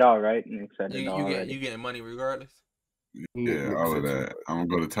said it all, right? Nick said it all. You getting money regardless? Yeah, all of that. I'm gonna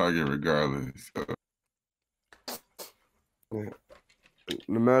go to Target regardless. So. Yeah.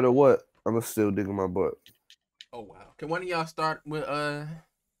 No matter what, I'm gonna still dig in my butt. Oh wow! Can one of y'all start with the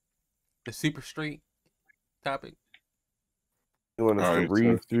SuperStraight topic? You want us to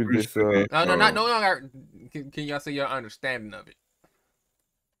read through this? No. Can y'all say your understanding of it?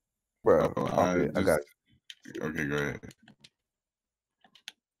 Bro, I got you. Okay, go ahead.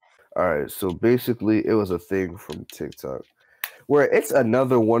 All right, so basically, it was a thing from TikTok where it's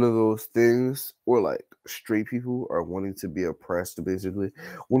another one of those things where like straight people are wanting to be oppressed, basically.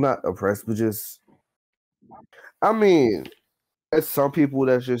 Well, not oppressed, but just, I mean, there's some people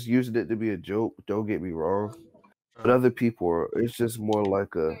that's just using it to be a joke. Don't get me wrong, but other people it's just more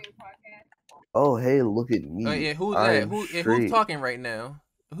like a, oh hey, look at me. Yeah, who's that? Who's talking right now?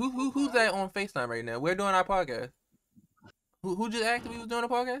 Who's that on FaceTime right now? We're doing our podcast. Who just acted we was doing a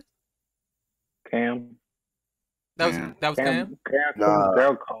podcast? Cam. That was Cam? Cam's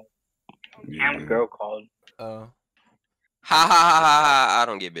girl called. Cam's girl called. Ha ha ha! I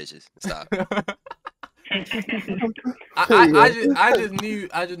don't get bitches. Stop. I just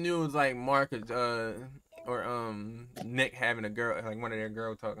knew it was like Marc or Nick having a girl, like one of their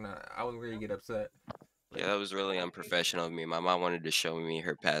girls talking. I was really get upset. Yeah, that was really unprofessional of me. My mom wanted to show me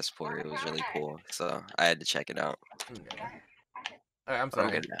her passport. It was really cool, so I had to check it out. Okay. All right, I'm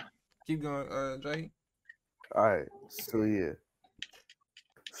sorry. Okay. Keep going, Jay. All right, so yeah,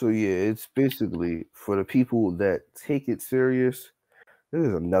 it's basically for the people that take it serious. This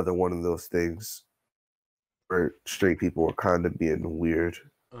is another one of those things where straight people are kind of being weird.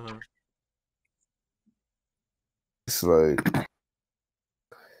 It's like,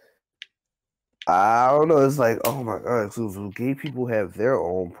 I don't know. It's like, oh my god, so gay people have their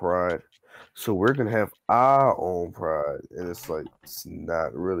own pride, so we're gonna have our own pride, and it's like it's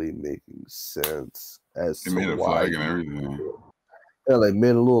not really making sense. As they made a flag and everything. Yeah, like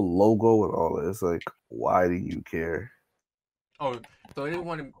made a little logo and all that. It's like, why do you care? Oh, so they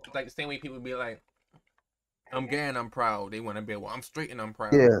want to like the same way people be like, I'm gay and I'm proud. They want to be, well, I'm straight and I'm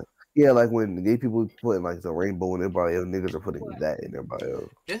proud. Yeah, like when gay people put like the rainbow in their bio, niggas are putting that in their bio.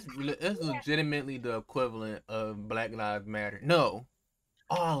 It's legitimately the equivalent of Black Lives Matter. No,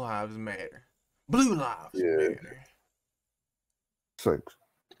 all lives matter. Blue lives matter. It's like,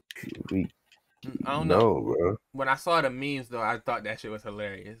 I don't know, bro. When I saw the memes, though, I thought that shit was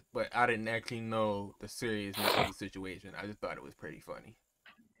hilarious, but I didn't actually know the seriousness of the situation. I just thought it was pretty funny.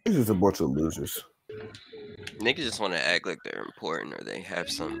 It's just a bunch of losers. Niggas just want to act like they're important or they have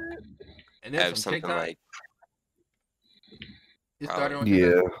some, and have something TikTok? Like. It started on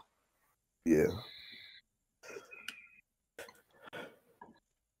TikTok? Yeah.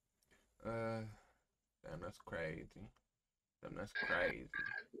 Damn, that's crazy. That's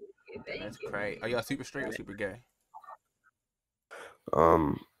crazy. Are y'all super straight or super gay?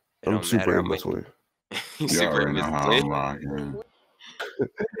 I'm super in between. Super in between.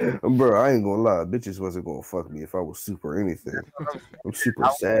 Bro, I ain't gonna lie. Bitches wasn't gonna fuck me if I was super anything. I'm super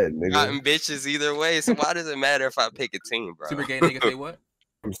sad, nigga. Gotten bitches either way, so why does it matter if I pick a team, bro? Super gay nigga say what?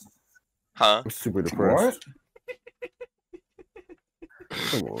 Huh? I'm super depressed.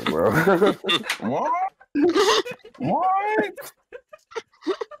 Come on, bro. What? What?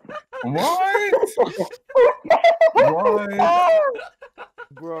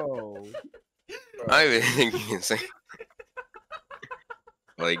 Bro. I even think you can say.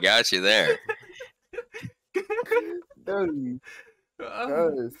 Well, he got you there. Hey,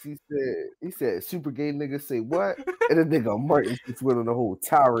 Cause he said super gay nigga say what? And the nigga Martin just went on the whole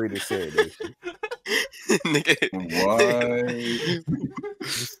tirade and said that shit. What?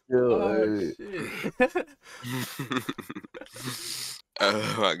 Oh shit.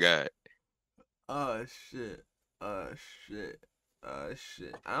 Oh my god. Oh shit. Oh shit. Oh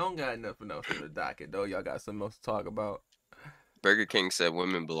shit. I don't got nothing else on the docket though. Y'all got something else to talk about. Burger King said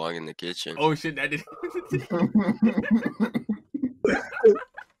women belong in the kitchen. Oh shit, that did.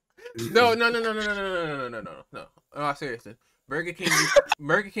 No. Oh, seriously. Burger King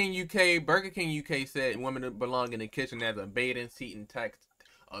UK said women belong in the kitchen as a baiting seeking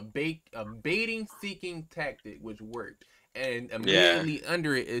tactic, which worked. And immediately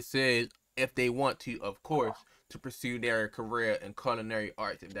under it, it says if they want to, of course, to pursue their career in culinary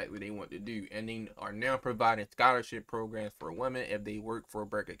arts, if that's what they want to do, and they are now providing scholarship programs for women if they work for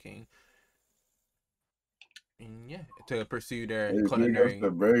Burger King. And yeah, to pursue their culinary. The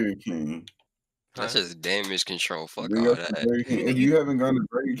Burger King. That's just damage control. Fuck all that. If you haven't gone to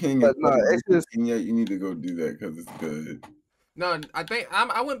Burger King yet, you need to go do that because it's good. No, I think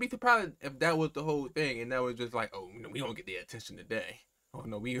I wouldn't be surprised if that was the whole thing, and that was just like, oh, we don't get the attention today. Oh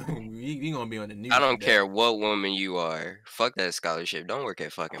no, we gonna be on the news. I don't care what woman you are. Fuck that scholarship. Don't work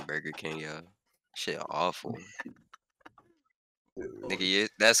at fucking Burger King, yo. Shit awful. Nigga,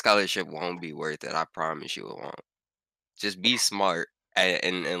 that scholarship won't be worth it. I promise you it won't. Just be smart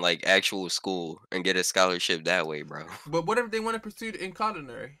and like actual school and get a scholarship that way, bro. But what if they want to pursue in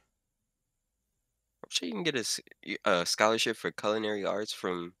culinary? I'm sure you can get a scholarship for culinary arts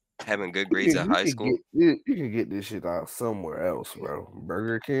from having good grades at high school. You can get this shit out somewhere else, bro.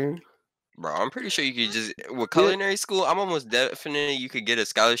 Burger King. Bro, I'm pretty sure you could just with culinary school. I'm almost definite you could get a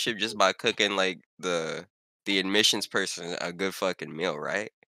scholarship just by cooking like the admissions person a good fucking meal,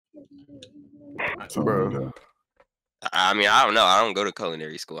 right? Bro. I mean, I don't know. I don't go to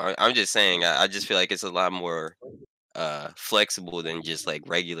culinary school. I'm just saying. I just feel like it's a lot more flexible than just like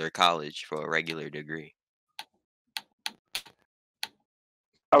regular college for a regular degree.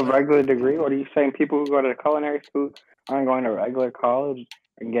 A regular degree? What are you saying? People who go to culinary school aren't going to regular college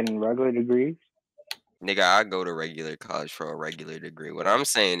and getting regular degrees? Nigga, I go to regular college for a regular degree. What I'm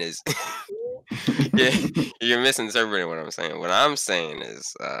saying is, you're misinterpreting what I'm saying. What I'm saying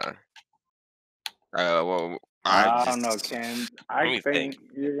is, well, I don't know, Ken. I think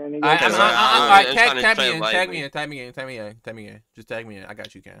you're gonna get. Tag me in. Just tag me in. I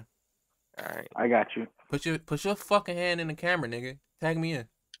got you, Ken. All right. I got you. Put your fucking hand in the camera, nigga. Tag me in.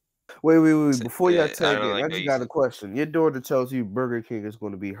 Wait. Before y'all tag in, I just got a question. Your daughter tells you Burger King is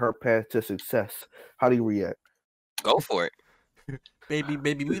going to be her path to success. How do you react? Go for it. Baby,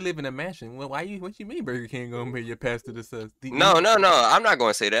 we live in a mansion. Well, what you mean Burger King gonna be your path to success? No. I'm not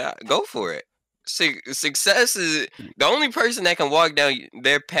gonna say that. Go for it. Success is the only person that can walk down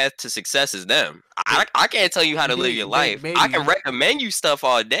their path to success is them. I can't tell you how to live your life. Baby, I can recommend you stuff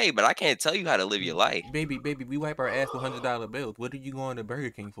all day, but I can't tell you how to live your life. Baby, we wipe our ass with $100 bills. What are you going to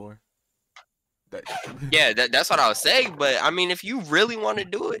Burger King for? Yeah, that's what I was saying. But I mean, if you really want to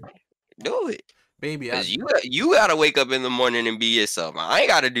do it, do it. Baby, you gotta wake up in the morning and be yourself. I ain't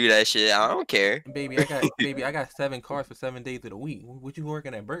gotta do that shit. I don't care. Baby, I got 7 cars for 7 days of the week. What you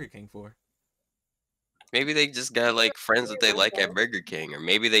working at Burger King for? Maybe they just got like friends that they like at Burger King, or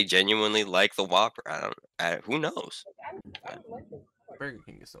maybe they genuinely like the Whopper. Who knows? Burger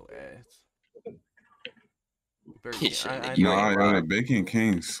King is so ass. Burger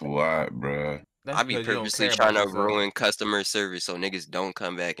King slap, bro. I be purposely trying to ruin customer service so niggas don't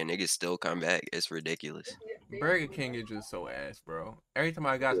come back and niggas still come back. It's ridiculous. Burger King is just so ass, bro. Every time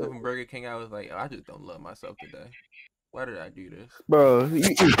I got something from Burger King, I was like, I just don't love myself today. Why did I do this? Bro, you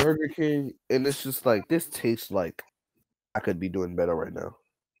eat Burger King, and it's just like, this tastes like I could be doing better right now.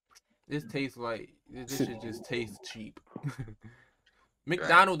 This tastes like, this shit just tastes cheap.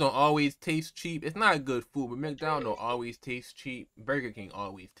 McDonald's don't always taste cheap. It's not good food, but McDonald's don't always taste cheap. Burger King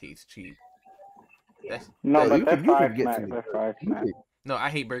always tastes cheap. That's fries, No, I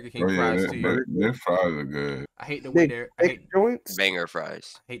hate Burger King fries too. Their fries are good. I hate the way banger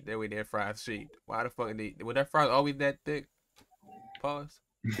fries. I hate the way their fries shaped. Why the fuck were their fries always that thick? Pause.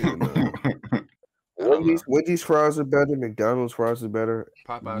 Wendy's fries are better. McDonald's fries are better.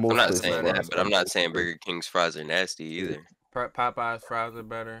 I'm not saying that, but I'm not saying Burger King's fries are nasty either. Popeye's fries are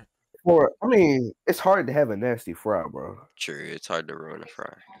better. Or I mean, it's hard to have a nasty fry, bro. True, it's hard to ruin a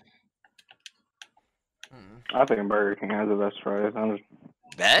fry. I think Burger King has the best fries.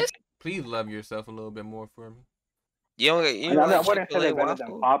 Best? Please love yourself a little bit more for me. You I wouldn't say they're better than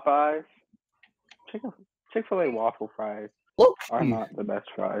Popeyes. Chick-fil-A waffle fries are not the best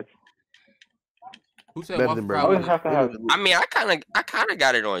fries. Who said Waffle Fry? I mean, I kind of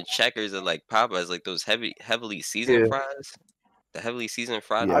got it on Checkers and like Popeyes, like those heavily seasoned fries. The heavily seasoned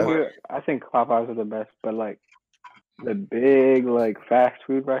fries. Yeah. I think Popeyes are the best, but like the big like fast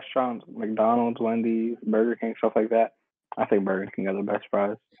food restaurants, McDonald's, Wendy's, Burger King, stuff like that, I think Burger King are the best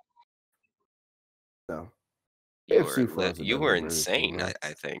fries. No. You were insane,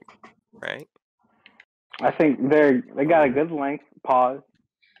 I think, right? I think they got a good length. Pause.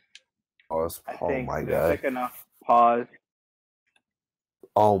 Oh my god. Thick enough. Pause.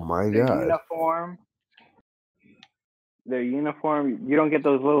 Oh my god. Their uniform. You don't get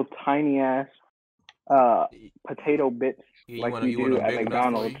those little tiny ass potato bits like you do at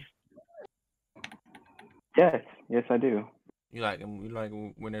McDonald's. Yes, I do. You like them? You like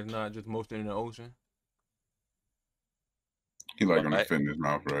when there's not just most in the ocean? He like when it fit in his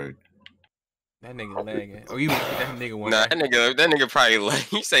mouth, right? That nigga lagging. Or you that nigga one. Nah, that nigga probably lagging.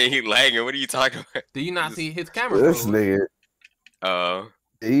 You say he lagging? What are you talking about? Do you not see his camera? This nigga.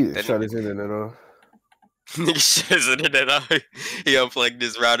 He shut his internet off. Nigga shut his internet off. He unplugged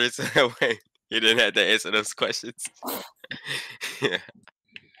his router so that way he didn't have to answer those questions. Yeah.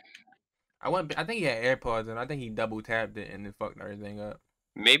 I think he had AirPods and I think he double tapped it and then fucked everything up.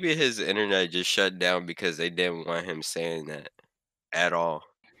 Maybe his internet just shut down because they didn't want him saying that at all.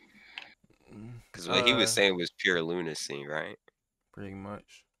 Because what he was saying was pure lunacy, right? Pretty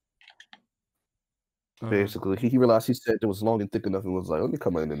much. Basically, he realized he said it was long and thick enough and was like, let me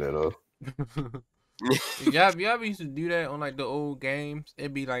cut my internet off. Y'all used to do that on like the old games.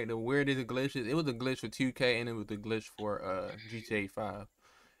 It'd be like the weirdest glitches. It was a glitch for 2K and it was a glitch for GTA 5.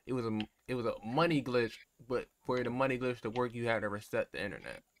 It was a money glitch, but for the money glitch to work, you had to reset the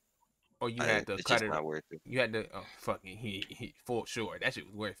internet, or you had to cut it. Not worth it. You had to he for sure. That shit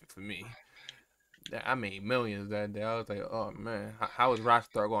was worth it for me. I made millions that day. I was like, oh man, how is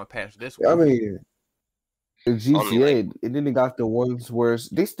Rockstar going to patch this one? I mean, in GTA, and then they got the ones where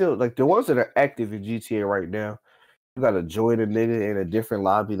they still like the ones that are active in GTA right now. You got to join a nigga in a different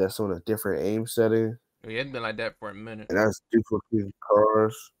lobby that's on a different aim setting. Yeah, it's been like that for a minute. And that's duplicate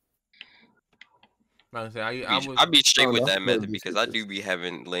cars. I'll be straight with that method because I do be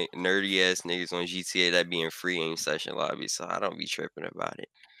having nerdy ass niggas on GTA that be in free aim session lobby, so I don't be tripping about it.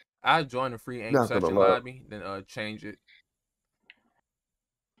 I join a free aim session lobby, then change it.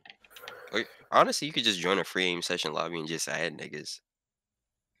 Honestly, you could just join a free aim session lobby and just add niggas.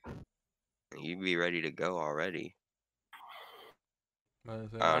 And you'd be ready to go already. I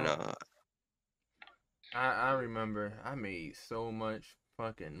don't know. I remember I made so much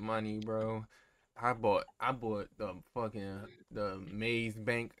fucking money, bro. I bought the Maze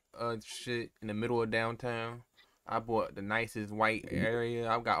Bank shit in the middle of downtown. I bought the nicest white area.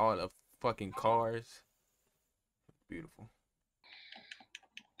 I've got all the fucking cars. Beautiful.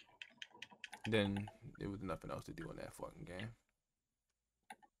 Then there was nothing else to do in that fucking game.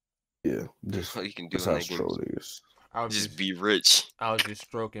 Yeah, just all you can do in that game. I was just be rich. I was just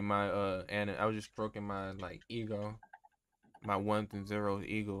stroking my like ego, my ones and zeros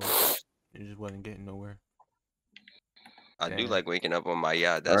ego. It just wasn't getting nowhere. I do like waking up on my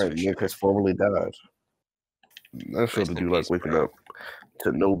yacht. That's right, Nick has formally died. I sure do like waking up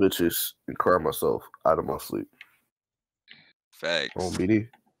to no bitches and cry myself out of my sleep. Facts. On BD.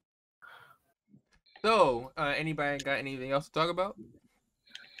 So, anybody got anything else to talk about?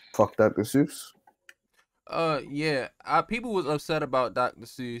 Fuck Dr. Seuss. Yeah. People was upset about Dr.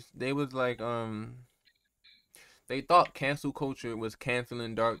 Seuss. They was like, they thought cancel culture was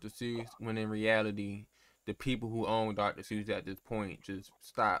canceling Dr. Seuss, when in reality, the people who own Dr. Seuss at this point just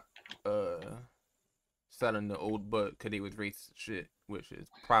stopped selling the old book because they was racist shit, which is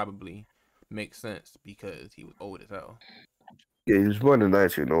probably makes sense because he was old as hell. Yeah, he was born in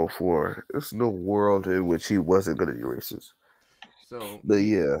 1904. There's no world in which he wasn't gonna be racist. So, but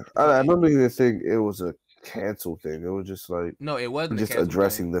yeah, I don't even think it was a cancel thing. It was just like it wasn't just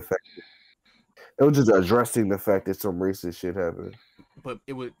addressing the fact. It was just addressing the fact that some racist shit happened. But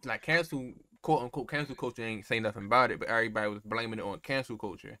it was like cancel, quote unquote, cancel culture ain't say nothing about it, but everybody was blaming it on cancel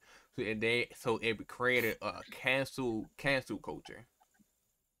culture. So it created a cancel culture.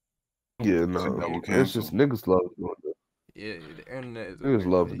 Yeah, no, it's just niggas love doing that. Yeah, the internet is niggas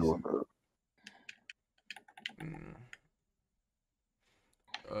love doing that.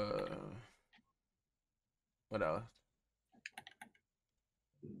 What else?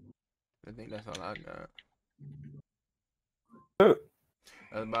 I think that's all I got.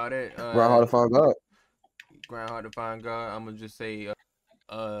 That's about it. Grind hard to find God. Grind hard to find God. I'm gonna just say,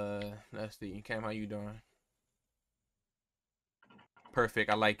 let's see, Kam, how you doing?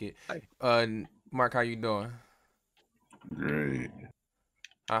 Perfect. I like it. Marc, how you doing? Great.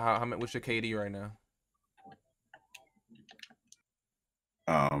 What's your KD right now?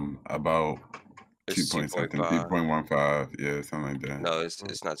 About 2 It's point something, 2.5. 2.15, yeah, something like that. No, it's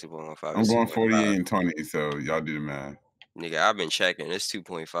not 2.15. I'm going 48 and 20, so y'all do the math. Nigga, I've been checking. It's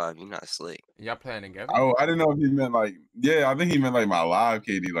 2.5. You're not slick. Y'all playing together? Oh, I didn't know if he meant like, yeah, I think he meant like my live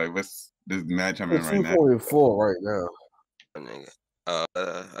KD. Like, what's this match I'm in right now? 2.4 right now. Nigga.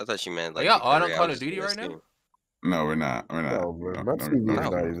 I thought you meant like. Y'all all on Call of Duty right now? No, we're not. We're not. No, bro. My TV is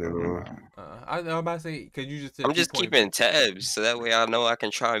not even on. I was about to say, because you just said I'm just keeping tabs so that way I know I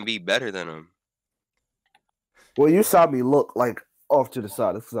can try and be better than him. Well, you saw me look like off to the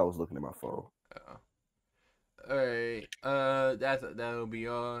side. That's because I was looking at my phone. Alright. That'll be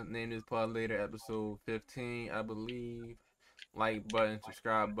all. Name this pod later, episode 15, I believe. Like button,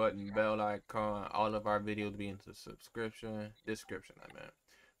 subscribe button, bell icon. All of our videos be in the description. I meant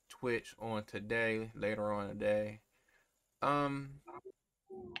Twitch on today, later on today.